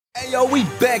Hey, yo, we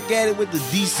back at it with the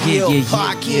DCL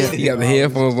podcast. You got the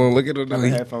headphones on. Look at it. Got the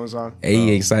headphones on. Hey,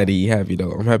 he excited. He happy,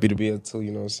 though. I'm happy to be here, too.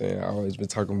 You know what I'm saying? I always been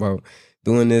talking about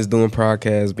doing this, doing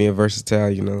podcasts, being versatile,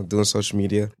 you know, doing social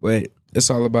media. But it's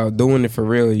all about doing it for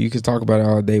real. You can talk about it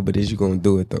all day, but is you going to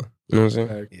do it, though? You know what I'm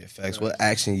saying? Yeah, facts. What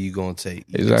action you gonna take?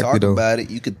 You Exactly, can talk though. about it,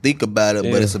 you can think about it,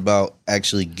 Yeah. but it's about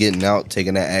actually getting out,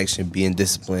 taking that action, being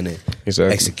disciplined, and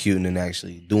Exactly. executing and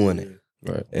actually doing it.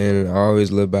 Right. And I always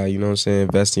live by, you know what I'm saying,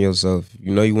 invest in yourself.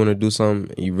 You know you want to do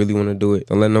something and you really want to do it.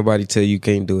 Don't let nobody tell you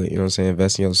can't do it. You know what I'm saying?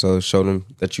 Invest in yourself. Show them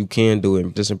that you can do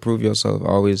it. Just improve yourself.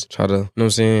 Always try to, you know what I'm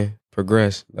saying,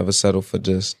 progress. Never settle for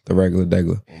just the regular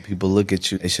degular. When people look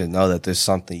at you, they should know that there's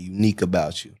something unique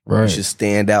about you. Right. You should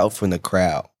stand out from the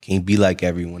crowd. Can't be like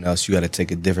everyone else. You got to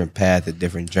take a different path, a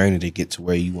different journey to get to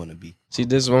where you want to be. See,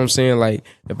 this is what I'm saying. Like,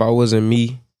 if I wasn't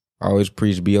me, I always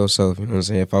preach be yourself. You know what I'm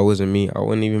saying? If I wasn't me, I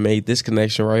wouldn't even make this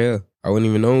connection right here. I wouldn't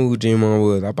even know who J-Mon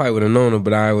was. I probably would have known him,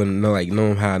 but I wouldn't know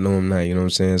him how I know him now. You know what I'm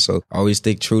saying? So I always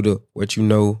stick true to what you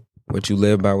know, what you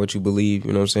live by, what you believe.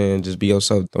 You know what I'm saying? Just be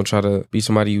yourself. Don't try to be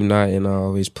somebody you not and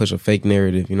always push a fake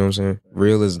narrative. You know what I'm saying?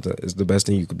 Real is the best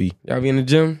thing you could be. Y'all be in the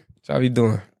gym? What y'all be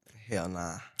doing? Hell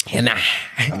nah. Hell nah.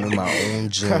 I'm in my own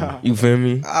gym. You feel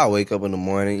me? I wake up in the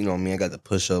morning, you know what I mean? I got the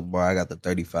push-up bar, I got the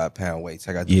 35-pound weights,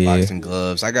 I got the Yeah. boxing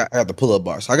gloves, I got the pull-up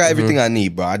bar. So I got everything I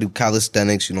need, bro. I do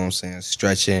calisthenics, you know what I'm saying,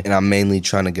 stretching, and I'm mainly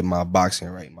trying to get my boxing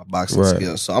right, my boxing Right.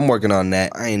 skills. So I'm working on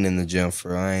that. I ain't in the gym for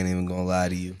real. I ain't even gonna lie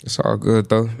to you. It's all good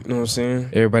though. You know what I'm saying?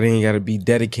 Everybody ain't got to be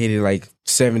dedicated like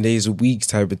 7 days a week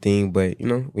type of thing. But you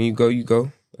know, when you go, you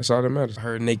go. That's all that matters. I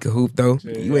heard Naked Hoop though.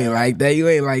 Yeah. You ain't like that. You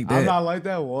ain't like that. I'm not like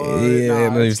that. What? Yeah,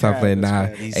 no, you stop playing. Nah.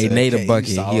 He Hey, said, Nate a "Okay, bucket.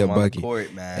 you saw He a him on the bucket.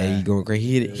 court, man." Hey, he going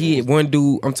crazy. He hit one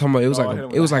dude. I'm talking about. It was Oh, like hit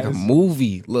him it was with like a the hands.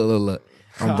 movie. Look.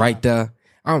 I'm right there.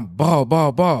 I'm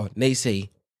ball. Nate say,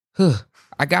 "Huh,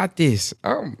 I got this."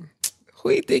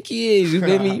 Who you think he is? You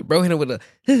feel me? Bro hit him with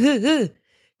a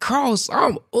cross.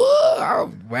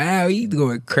 Wow, he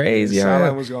going crazy.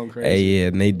 Silent was going crazy. Hey, yeah,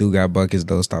 Nate do got buckets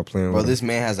though. Stop playing Bro, with him. this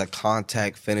man has a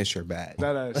contact finisher badge.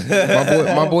 That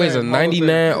ass. My boy is a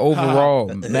 99 overall,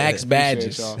 max Appreciate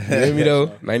badges. y'all. You hear me though?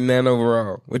 Appreciate 99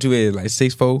 overall. What you is, like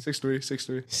 6'4"?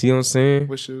 6'3", See what I'm saying?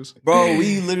 with shoes. Bro,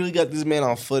 we literally got this man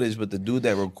on footage, but the dude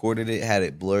that recorded it had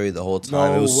it blurry the whole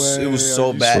time. No it was way. so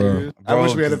Are you bad. serious? I Bro,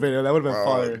 wish we had a video. That would have been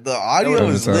Bro, fire. the audio That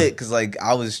was would've been lit because like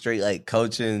I was straight like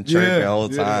coaching, chirping Yeah, the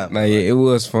whole yeah. time. Nah, yeah, it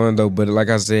was fun though, but like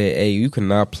I said, hey, you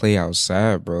cannot play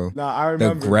outside, bro. Nah, I The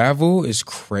remember. gravel is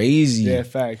crazy. Yeah,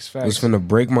 facts. I was finna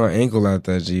break my ankle out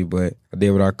that G, but I did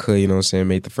what I could, you know what I'm saying?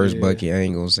 Made the first Yeah. bucket. I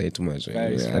ain't gonna say too much.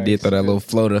 Right? Facts, I did throw that facts. little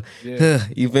floater. Yeah.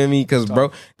 You feel me? Because,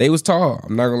 bro, they was tall.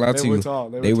 I'm not gonna lie to They you. were tall.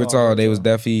 They were tall. They was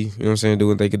definitely, you know what I'm saying, do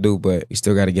what they could do, but we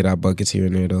still got to get our buckets here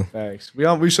and there, though. Facts.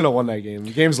 We should have won that game.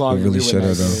 The game's long. We really win should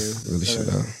have, that though. game. Really should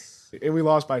have. And we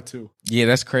lost by 2. Yeah,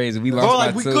 that's crazy. We lost Bro, by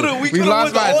like we 2. could have, We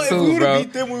lost by 2, If we would bro. have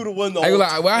beat them, we would have won the I, whole ain't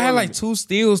gonna lie, I had like tournament. 2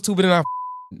 steals, too, but then I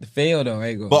failed, though. I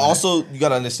ain't gonna But lie. also, you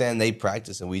gotta understand they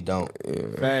practice and we don't.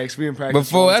 Facts. We in practice.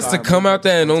 But for one us to time. come out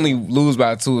there and only lose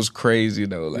by 2 is crazy,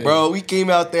 though. Like, Bro, we came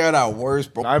out there at our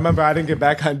worst, bro. I remember I didn't get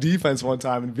back on defense one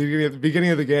time in the beginning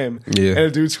of the game. Yeah. And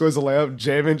a dude scores a layup.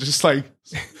 Jamin just like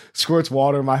squirts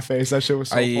water in my face. That shit was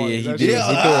so yeah, funny. he That did.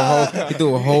 shit- He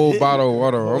threw a whole bottle of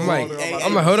water. I'm like,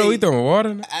 hold on, we throwing water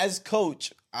in there? As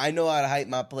coach, I know how to hype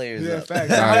my players Yeah, up. facts.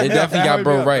 Nah, it definitely got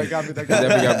bro right. That It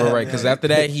definitely got bro right. Because after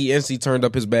that, he instantly turned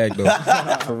up his bag, though.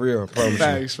 For real, I promise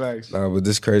you. Facts. Nah, but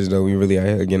this crazy, though. We really out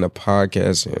here getting a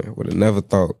podcast and would have never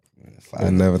thought. I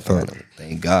never thought.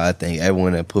 Thank God. Thank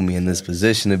everyone that put me in this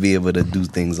position to be able to do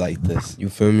things like this. You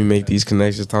feel me? Make these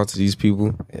connections, talk to these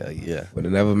people. Yeah. Would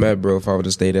have never met, bro, if I would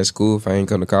have stayed at school, if I ain't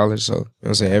come to college. So, you know what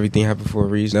I'm saying? Everything happened for a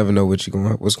reason. Never know what's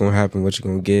going to happen, what you're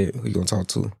going to get, who you going to talk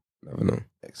to. Never know.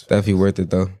 Definitely worth it,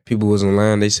 though. People was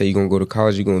online. They say you're going to go to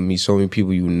college, you're going to meet so many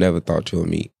people you never thought you would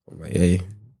meet. I'm like, hey,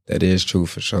 that is true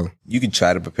for sure. You can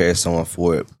try to prepare someone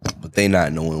for it, but they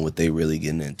not knowing what they really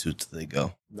getting into till they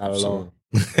go. Not alone.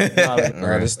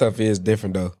 Nah, this stuff is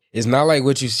different though. It's not like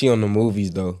what you see on the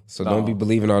movies though. So don't be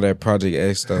believing all that Project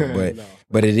X stuff. But No.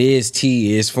 but it is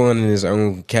It's fun in its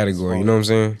own category. You know what I'm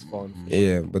saying? It's fun.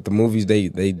 Yeah. But the movies they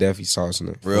definitely saucing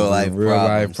it. Real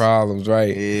life problems,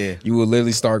 right? Yeah. You will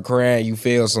literally start crying. You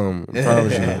feel something. I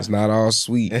promise you, it's not all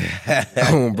sweet.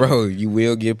 Oh, bro, you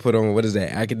will get put on what is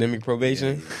that? Academic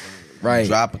probation. Right.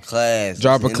 Drop a class.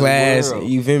 Drop a It's in the class. world.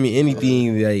 You feel me?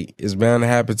 Anything like it's bound to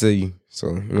happen to you. So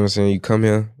you know what I'm saying? You come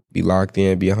here, be locked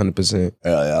in, be 100%.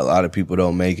 A lot of people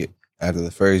don't make it. After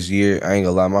the first year, I ain't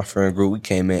gonna lie, my friend group, we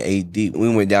came in 8 deep. We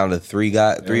went down to 3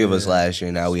 of us last year.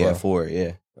 Now we have 4.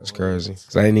 Yeah. That's crazy.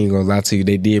 Cause I ain't even gonna lie to you.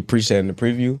 They did preach that in the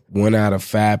preview. 1 out of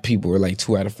 5 people, or like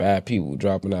 2 out of 5 people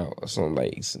dropping out or something.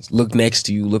 Like, look next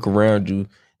to you, look around you.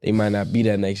 They might not be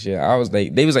that next year. I was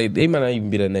like, they might not even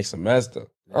be that next semester.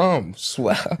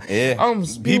 Swell. Yeah.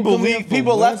 People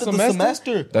left at the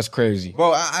semester. That's crazy.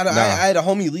 Bro, I had a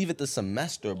homie leave at the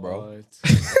semester, bro.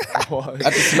 What?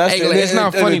 At the semester. Hey, it's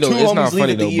not funny though. It's not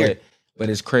funny though, though. But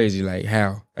it's crazy. Like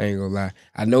how? I ain't gonna lie.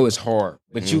 I know it's hard,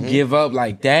 but you give up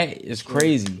like that. It's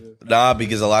crazy. Nah,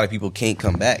 because a lot of people can't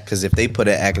come back. Because if they put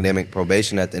an academic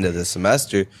probation at the end of the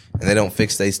semester and they don't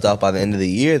fix their stuff by the end of the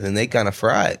year, then they kind of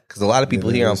fried. Because a lot of people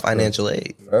here on financial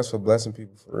aid. That's for blessing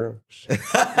people for real.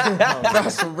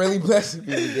 That's for really blessing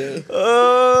people, dude.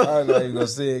 I know you gonna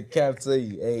say it. Cap tell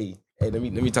you, hey, let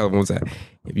me talk one time.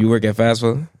 If you work at fast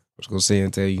food, I'm just gonna say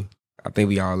and tell you. I think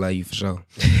we all love you for sure.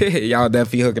 Y'all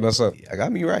definitely hooking us up. I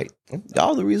got me right.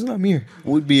 Y'all the reason I'm here.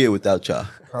 We'd be here without y'all.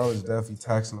 College definitely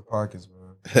taxing the pockets, man.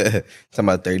 Talking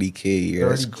about 30K a year.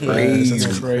 That's 30K, crazy.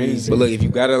 That's crazy. But look, if you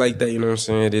got it like that, you know what I'm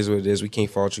saying? It is what it is. We can't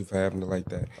fault you for having it like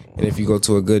that. And if you go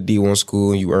to a good D1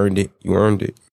 school and you earned it, you earned it.